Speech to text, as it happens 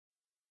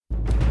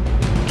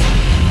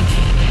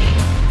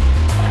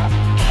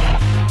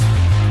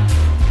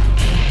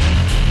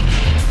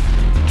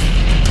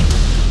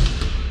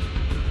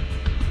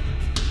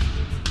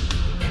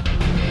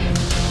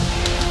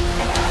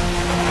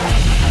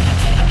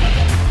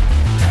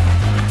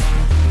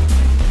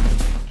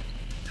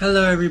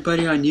Hello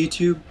everybody on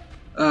YouTube,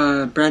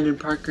 Brandon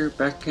Parker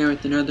back here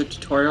with another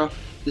tutorial.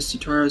 This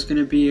tutorial is going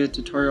to be a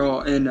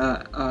tutorial in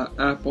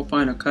Apple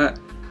Final Cut.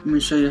 I'm going to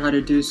show you how to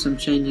do some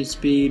changing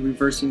speed,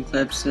 reversing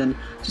clips, and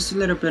just a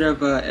little bit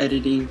of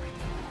editing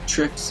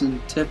tricks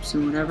and tips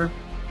and whatever.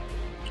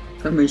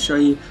 I'm going to show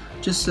you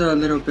just a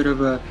little bit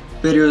of a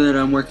video that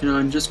I'm working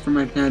on just for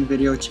my fan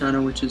video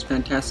channel, which is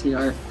Fantastic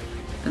Art.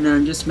 And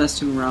I'm just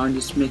messing around,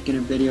 just making a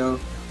video.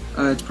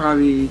 It's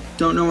probably,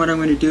 don't know what I'm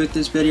going to do with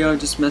this video,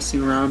 just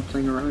messing around,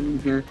 playing around in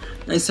here.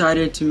 I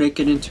decided to make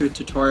it into a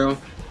tutorial,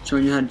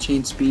 showing you how to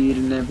change speed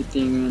and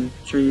everything, and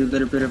show you a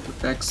little bit of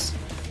effects.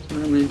 So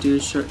what I'm going to do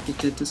is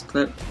get this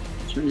clip,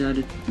 show you how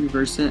to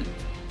reverse it,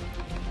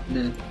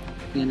 and at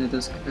the end of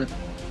this clip.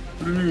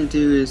 What I'm going to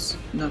do is,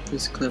 not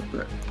this clip,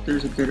 but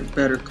there's a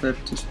better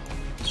clip to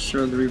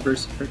show the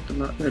reverse effect a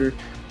lot better.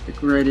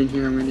 Like right in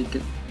here, I'm going to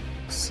get,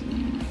 let's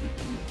see,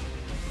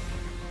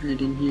 right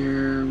in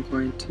here, I'm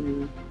going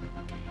to,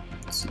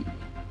 let's see,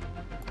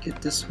 get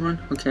this one,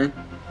 okay,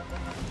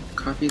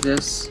 copy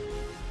this,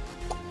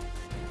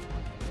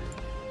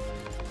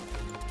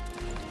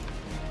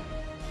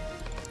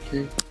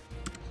 okay,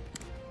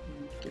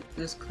 get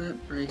this clip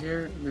right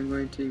here, and I'm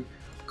going to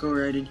go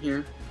right in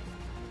here,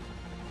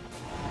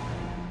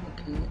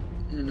 okay,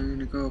 and I'm going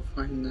to go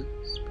find the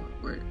spot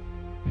where it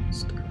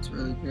starts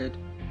really good,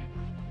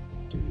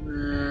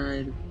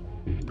 right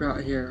about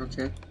here,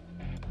 okay.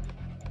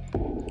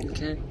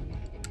 Okay,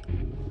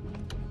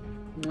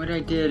 what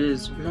I did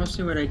is,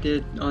 mostly what I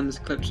did on this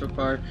clip so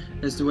far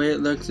is the way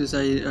it looks is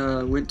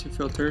I went to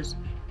filters,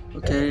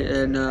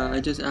 okay, and I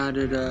just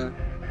added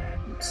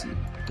let's see,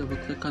 double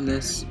click on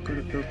this, go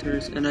to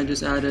filters, and I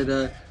just added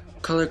a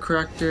color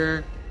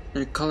corrector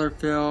and a color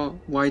fill,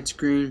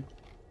 widescreen,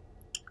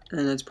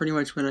 and that's pretty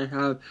much what I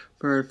have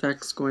for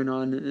effects going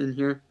on in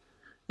here.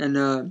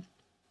 And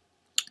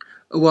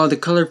well, the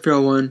color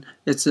fill one,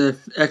 it's a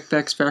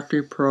FX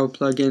Factory Pro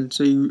plugin,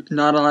 so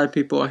not a lot of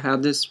people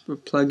have this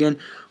plugin.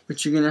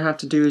 What you're gonna have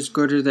to do is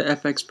go to the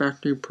FX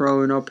Factory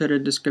Pro, and I'll put a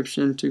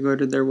description to go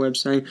to their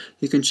website.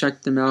 You can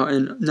check them out,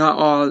 and not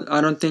all.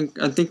 I think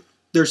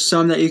there's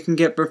some that you can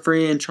get for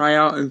free and try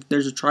out. If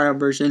there's a trial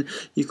version,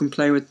 you can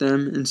play with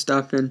them and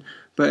stuff.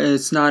 But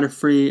it's not a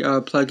free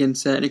plugin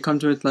set. It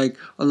comes with like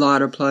a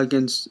lot of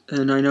plugins,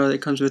 and I know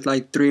it comes with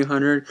like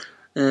 300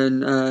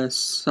 and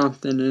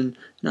something, and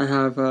I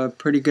have a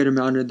pretty good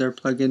amount of their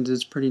plugins.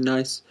 It's pretty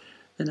nice,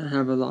 and I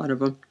have a lot of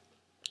them,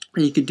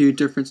 and you can do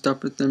different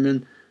stuff with them,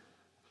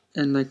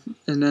 and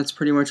that's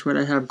pretty much what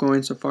I have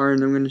going so far.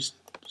 And I'm going to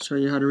show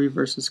you how to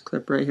reverse this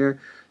clip right here.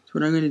 So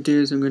what I'm going to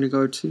do is I'm going to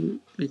go to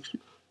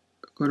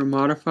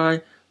modify.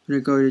 I'm going to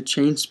go to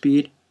change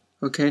speed,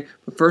 okay,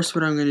 but first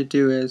what I'm going to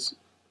do is,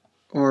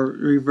 or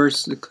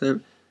reverse the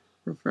clip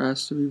real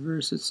fast to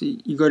reverse. Let's see,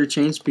 you go to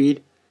change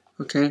speed,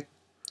 okay,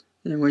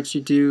 and what you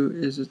do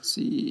is, let's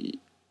see,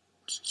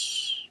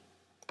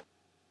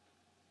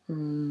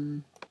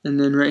 and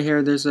then right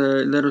here there's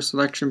a little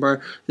selection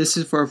bar. This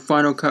is for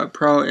Final Cut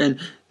Pro, and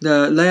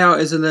the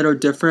layout is a little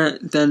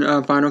different than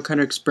Final Cut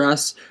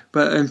Express,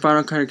 but in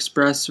Final Cut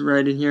Express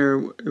right in here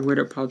when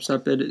it pops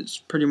up, it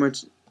is pretty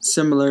much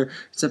similar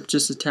except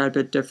just a tad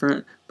bit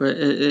different, but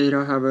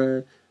it'll have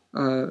a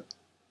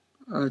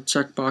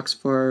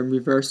checkbox for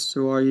reverse,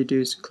 so all you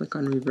do is click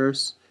on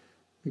reverse,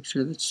 make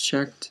sure that's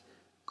checked,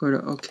 go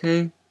to OK,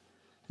 and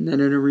then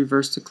it'll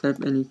reverse the clip,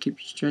 and you keep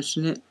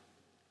stretching it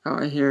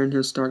out here, and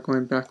he'll start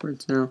going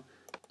backwards now.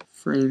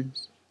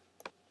 Frames.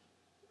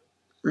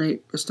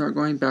 Right, we'll start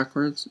going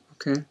backwards,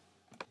 okay.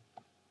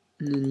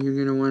 And then you're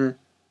going to want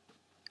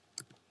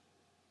to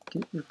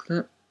get your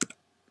clip,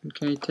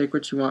 okay, take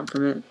what you want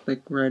from it,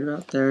 like right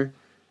about there.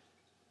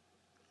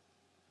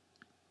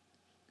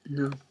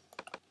 No,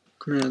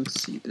 Command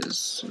C this,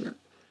 so that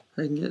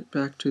I can get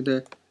back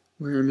to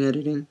where I'm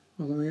editing,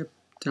 all the way up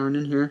down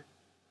in here,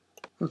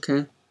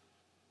 okay.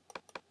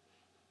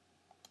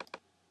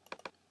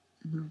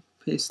 I'll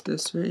paste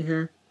this right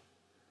here,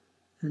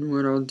 and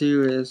what I'll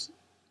do is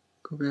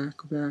go back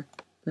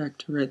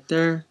to right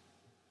there,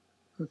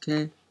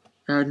 okay,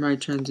 add my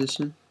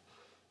transition,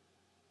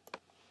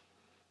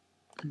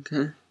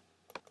 okay,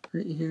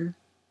 right here,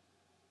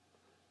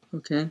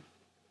 okay,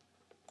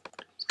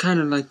 it's kind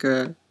of like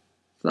a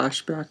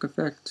flashback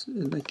effect,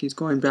 like he's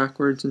going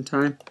backwards in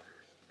time.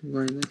 I'm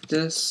going like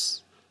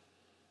this,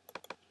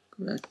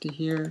 go back to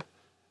here,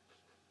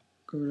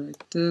 go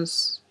like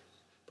this,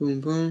 boom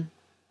boom,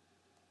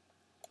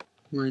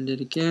 wind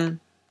it again,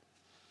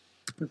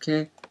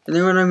 okay, and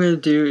then what I'm going to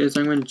do is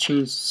I'm going to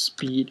change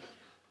speed,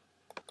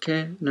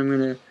 okay, and I'm going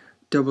to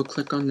double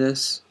click on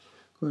this,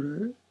 go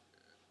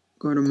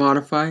to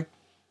modify,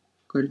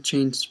 go to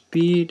change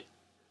speed,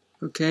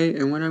 okay,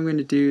 and what I'm going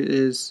to do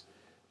is,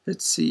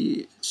 let's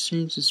see,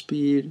 change the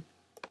speed,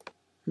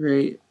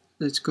 rate,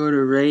 let's go to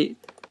rate,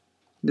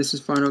 this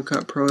is Final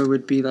Cut Pro, it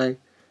would be like,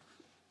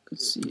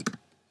 let's see,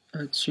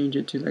 let's change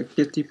it to like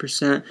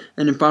 50%,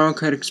 and in Final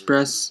Cut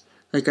Express,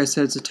 like I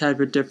said, it's a tad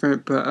bit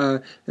different,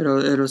 but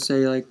it'll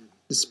say like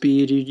the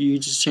speed. You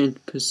just change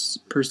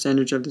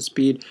percentage of the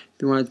speed.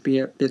 If you want it to be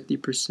at 50%,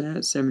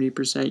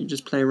 70%, you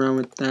just play around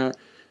with that.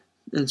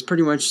 And it's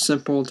pretty much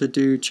simple to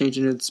do,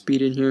 changing the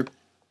speed in here.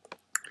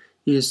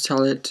 You just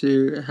tell it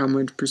to how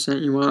much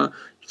percent you want.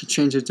 You can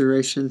change the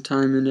duration,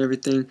 time, and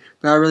everything.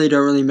 But I really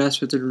don't mess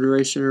with the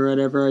duration or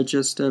whatever. I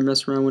just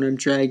mess around when I'm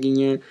dragging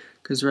it,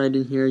 because right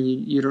in here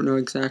you don't know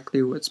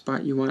exactly what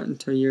spot you want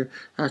until you're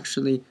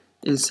actually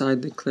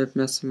inside the clip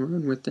messing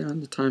around with it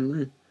on the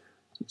timeline.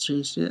 So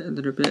changed it a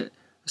little bit,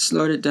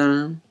 slowed it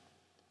down.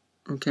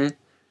 Okay.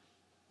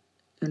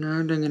 And now what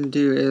I'm going to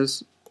do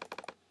is,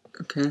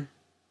 okay,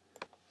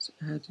 so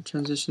add the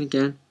transition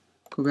again.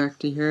 Go back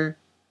to here.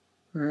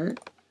 Alright.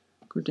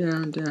 Go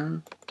down,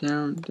 down,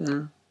 down,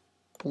 down,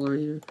 all the way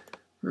to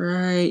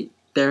right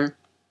there.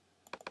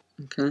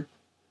 Okay.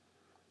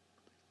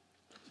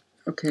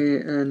 Okay,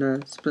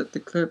 and split the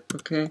clip.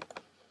 Okay.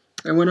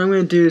 And what I'm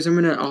going to do is I'm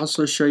going to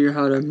also show you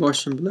how to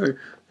motion blur.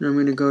 And I'm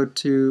going to go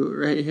to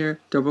right here,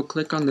 double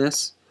click on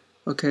this.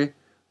 Okay.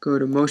 Go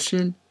to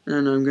motion,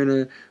 and I'm going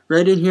to,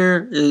 right in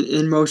here,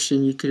 in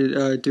motion, you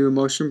could do a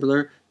motion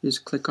blur. You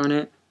just click on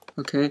it.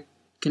 Okay. You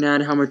can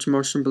add how much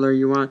motion blur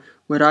you want.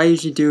 What I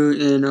usually do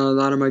in a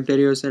lot of my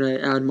videos that I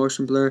add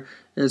motion blur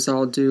is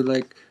I'll do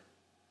like,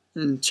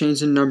 and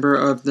change the number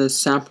of the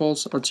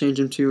samples. I'll change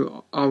them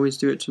to, always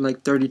do it to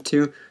like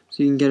 32,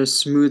 so you can get a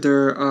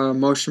smoother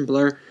motion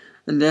blur.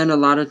 And then a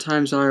lot of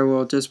times I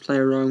will just play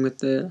around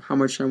with how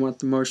much I want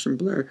the motion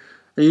blur.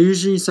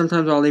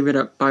 Sometimes I'll leave it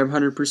at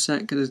 500%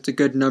 because it's a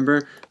good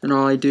number, and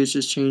all I do is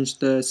just change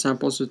the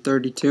samples to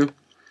 32.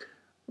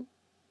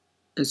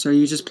 And so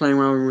you just play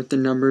around with the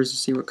numbers to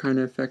see what kind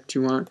of effect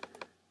you want.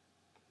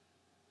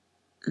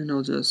 And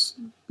I'll just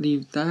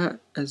leave that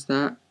as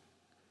that.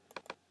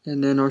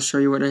 And then I'll show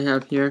you what I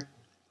have here.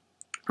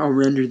 I'll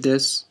render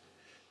this,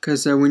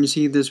 because when you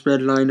see this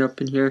red line up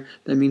in here,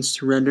 that means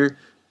to render.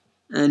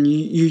 And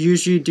you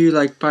usually do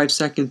like 5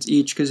 seconds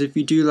each, because if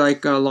you do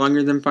like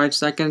longer than 5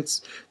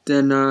 seconds,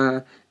 then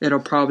it'll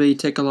probably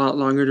take a lot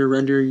longer to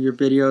render your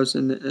videos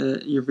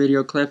and your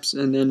video clips,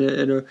 and then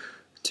it'll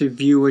to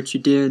view what you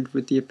did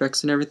with the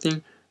effects and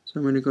everything. So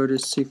I'm going to go to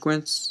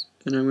sequence,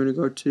 and I'm going to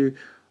go to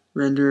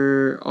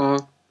render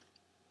all,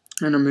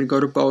 and I'm going to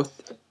go to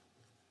both.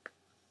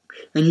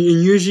 And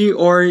usually,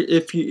 or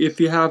if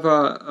you have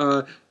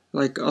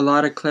like a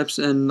lot of clips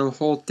and the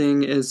whole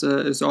thing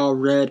is all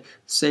red,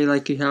 say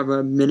like you have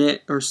a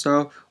minute or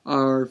so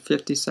or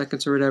 50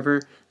 seconds or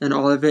whatever, and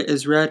all of it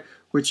is red,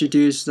 what you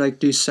do is like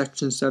do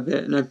sections of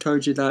it. And I've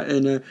told you that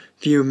in a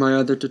few of my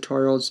other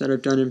tutorials that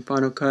I've done in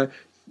Final Cut,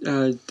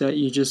 that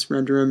you just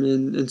render them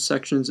in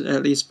sections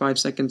at least 5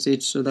 seconds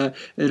each, so that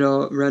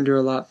it'll render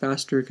a lot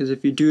faster. Because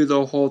if you do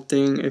the whole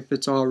thing, if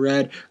it's all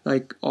red,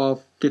 like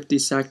all 50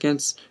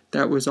 seconds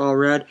that was all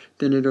red,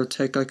 then it'll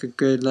take like a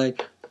good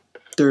like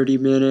 30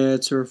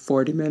 minutes or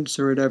 40 minutes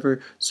or whatever.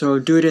 So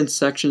do it in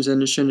sections,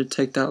 and it shouldn't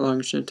take that long.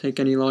 It shouldn't take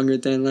any longer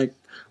than, like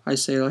I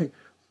say, like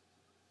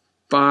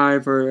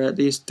 5 or at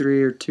least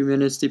 3 or 2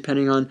 minutes,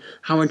 depending on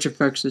how much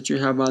effects that you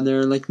have on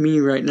there. Like me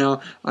right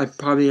now, I've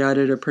probably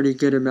added a pretty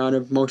good amount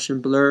of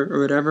motion blur or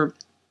whatever,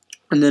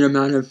 and then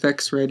amount of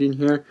effects right in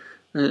here,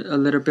 a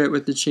little bit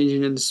with the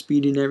changing of the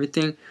speed and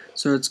everything.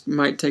 So it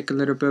might take a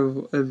bit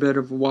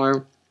of a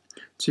while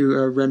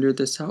to render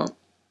this out.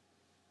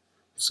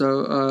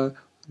 So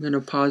I'm going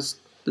to pause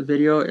the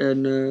video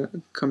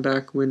and come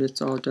back when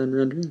it's all done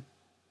rendering.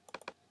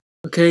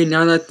 Okay,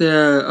 now that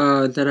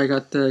that I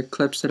got the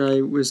clips that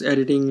I was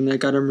editing and I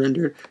got them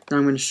rendered, now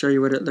I'm going to show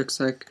you what it looks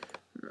like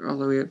all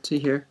the way up to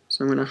here.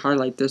 So I'm going to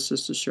highlight this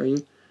just to show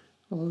you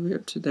all the way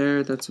up to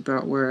there. That's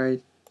about where I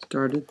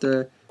started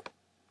the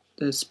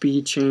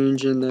speed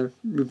change in the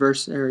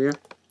reverse area.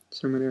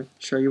 So I'm going to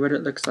show you what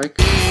it looks like.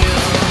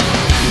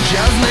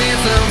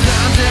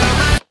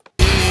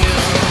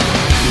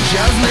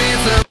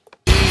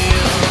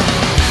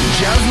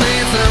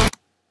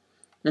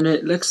 And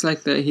it looks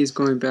like that he's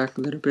going back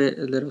a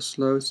little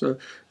slow. So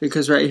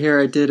because right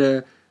here I did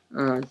a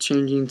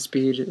changing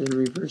speed and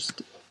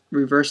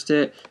reversed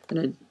it, and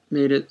I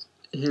made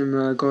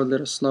him go a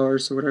little slower.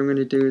 So what I'm going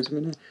to do is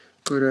I'm going to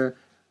go to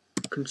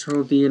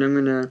Control V, and I'm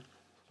going to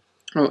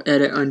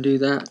edit undo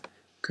that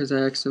because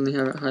I accidentally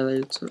have it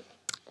highlighted. So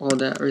all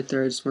that right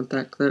there, I just want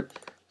that clip.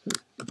 So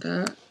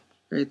that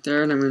right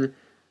there, and I'm going to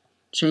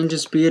change the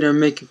speed and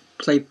make it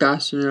play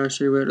faster, and I'll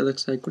show you what it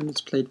looks like when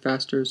it's played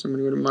faster. So I'm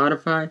going to go to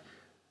Modify,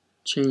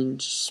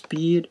 change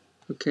speed.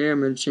 Okay,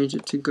 I'm going to change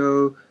it to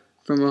go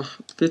from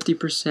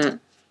 50%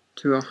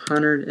 to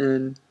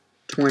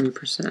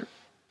 120%.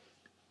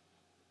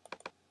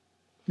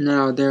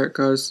 Now there it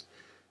goes.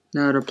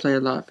 Now it'll play a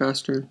lot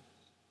faster,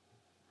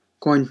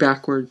 going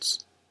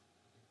backwards.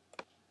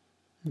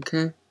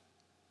 Okay,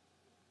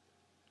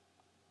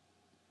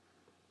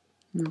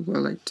 I'll go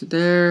like to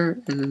there,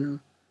 and then I'll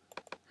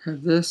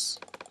have this.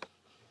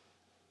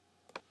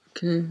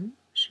 Okay,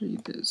 show you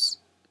this.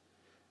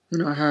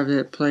 Then I'll have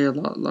it play a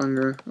lot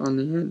longer on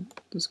the end.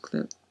 This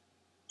clip.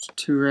 It's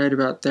too right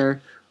about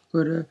there.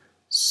 Go to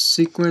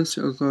sequence.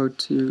 We'll go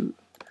to,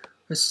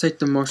 let's take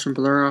the motion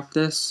blur off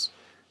this.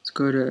 Let's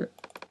go to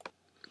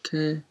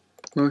Okay,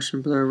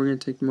 motion blur, we're going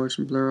to take the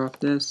motion blur off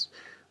this.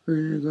 We're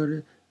going to go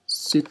to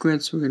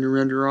sequence, we're going to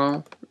render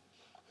all.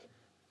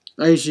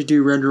 I usually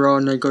do render all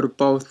and I go to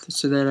both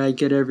so that I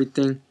get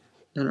everything.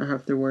 I don't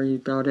have to worry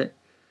about it.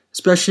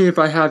 Especially if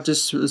I have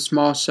just a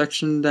small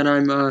section that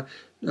I'm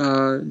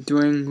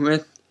doing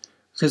with.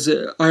 Because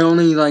I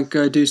only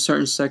do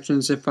certain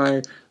sections if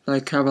I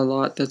have a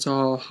lot that's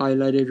all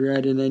highlighted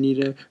red and I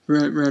need to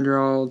render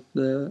all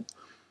the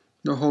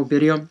whole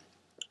video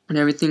and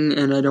everything,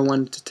 and I don't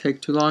want it to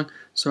take too long,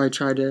 so I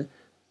try to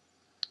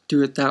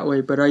do it that way.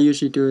 But I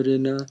usually do it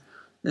in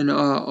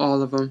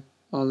all of them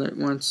all at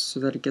once so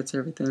that it gets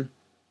everything.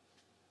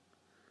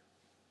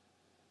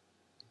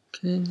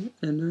 Okay,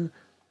 and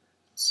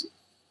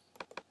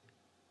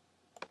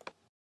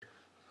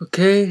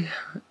okay,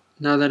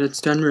 now that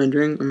it's done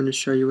rendering, I'm going to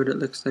show you what it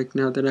looks like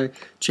now that I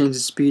change the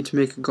speed to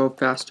make it go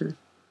faster.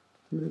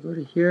 I'm going to go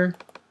to here.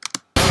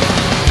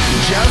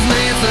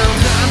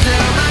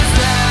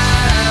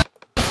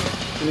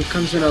 And it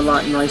comes in a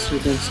lot nicer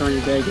than Sony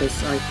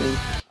Vegas, I think.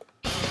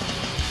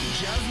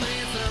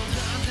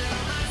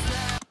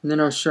 And then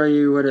I'll show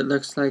you what it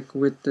looks like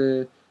with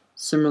the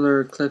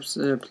similar clips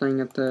that are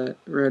playing at the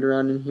right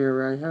around in here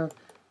where I have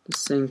the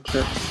same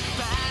clip.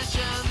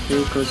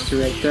 Okay, it goes to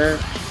right there.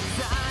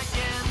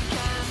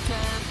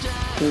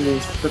 And then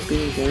it's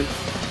flipping again.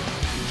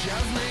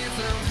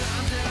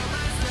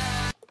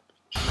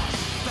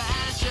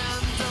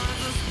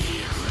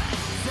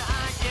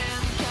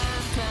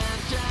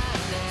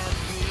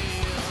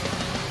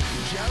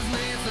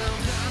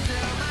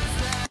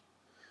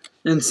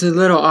 And it's a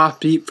little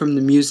offbeat from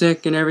the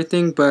music and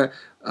everything, but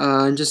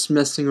I'm just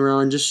messing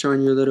around, just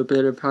showing you a little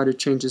bit of how to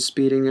change the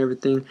speed and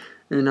everything.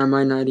 And I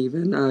might not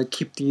even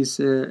keep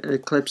these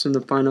clips in the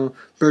final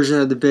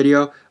version of the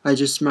video. I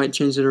just might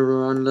change it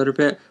around a little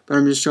bit, but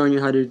I'm just showing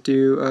you how to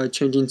do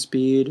changing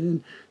speed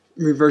and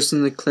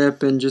reversing the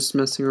clip and just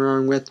messing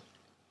around with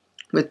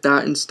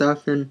that and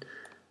stuff, and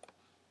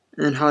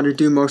how to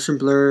do motion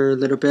blur a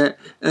little bit.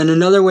 And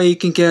another way you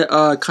can get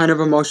kind of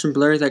a motion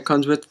blur that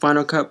comes with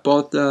Final Cut,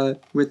 both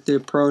with the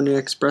Pro and the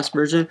Express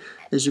version,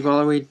 is you go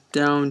all the way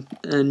down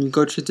and you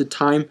go to the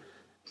time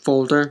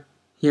folder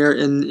here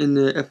in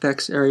the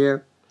effects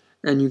area,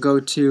 and you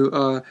go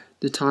to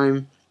the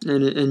time,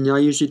 and I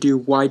usually do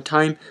wide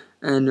time.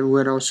 And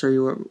what I'll show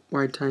you what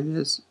wide time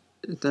is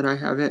that I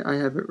have it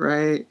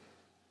right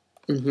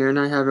in here, and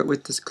I have it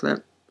with this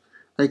clip.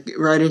 Like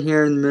right in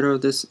here in the middle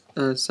of this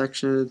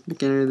section at the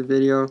beginning of the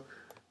video,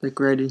 like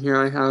right in here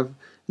I have,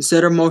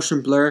 instead of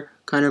motion blur,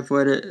 kind of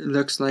what it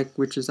looks like,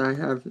 which is I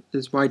have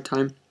is wide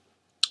time.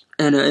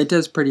 And it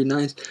does pretty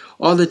nice.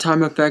 All the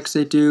time effects,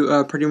 they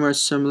do pretty much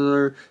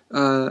similar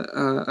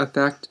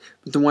effect.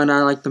 But the one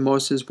I like the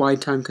most is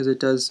wide time because it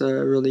does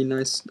a really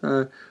nice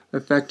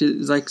effect.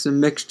 It's like a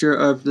mixture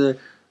of the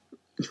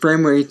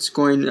frame rates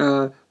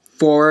going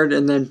forward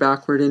and then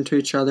backward into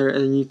each other,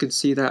 and you can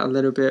see that a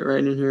little bit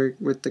right in here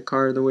with the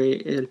car, the way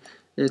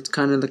it's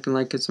kind of looking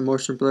like it's a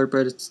motion blur,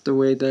 but it's the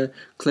way the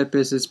clip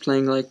is. It's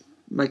playing like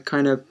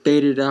kind of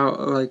faded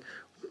out, like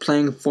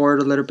playing forward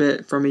a little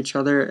bit from each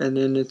other, and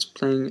then it's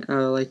playing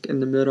like in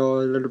the middle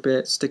a little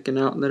bit, sticking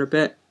out a little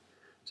bit.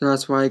 So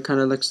that's why it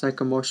kind of looks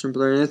like a motion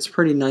blur, and it's a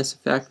pretty nice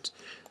effect.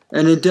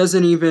 And it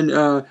doesn't even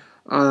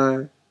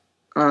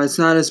it's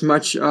not as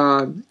much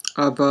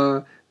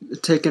of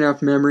taking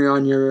up memory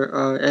on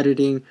your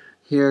editing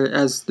here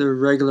as the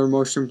regular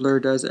motion blur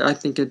does. I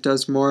think it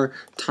does more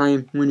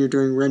time when you're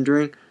doing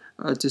rendering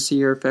to see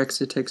your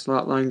effects. It takes a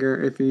lot longer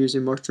if you're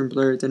using motion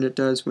blur than it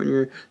does when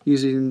you're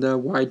using the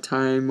wide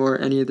time or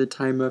any of the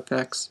time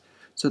effects.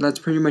 So that's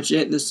pretty much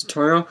it in this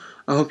tutorial.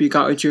 I hope you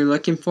got what you're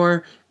looking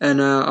for,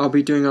 and I'll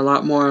be doing a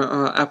lot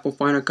more Apple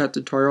Final Cut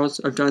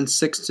tutorials. I've done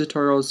 6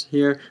 tutorials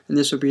here, and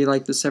this will be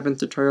like the 7th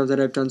tutorial that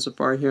I've done so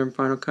far here in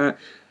Final Cut.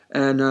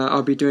 And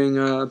I'll be doing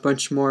a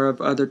bunch more of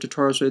other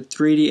tutorials with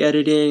 3D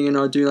editing, and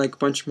I'll do like a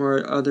bunch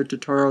more other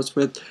tutorials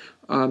with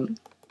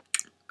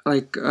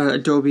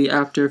Adobe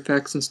After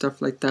Effects and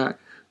stuff like that.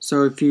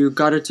 So if you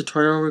got a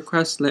tutorial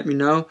request, let me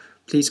know.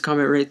 Please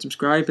comment, rate,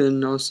 subscribe,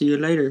 and I'll see you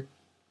later.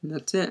 And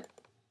that's it.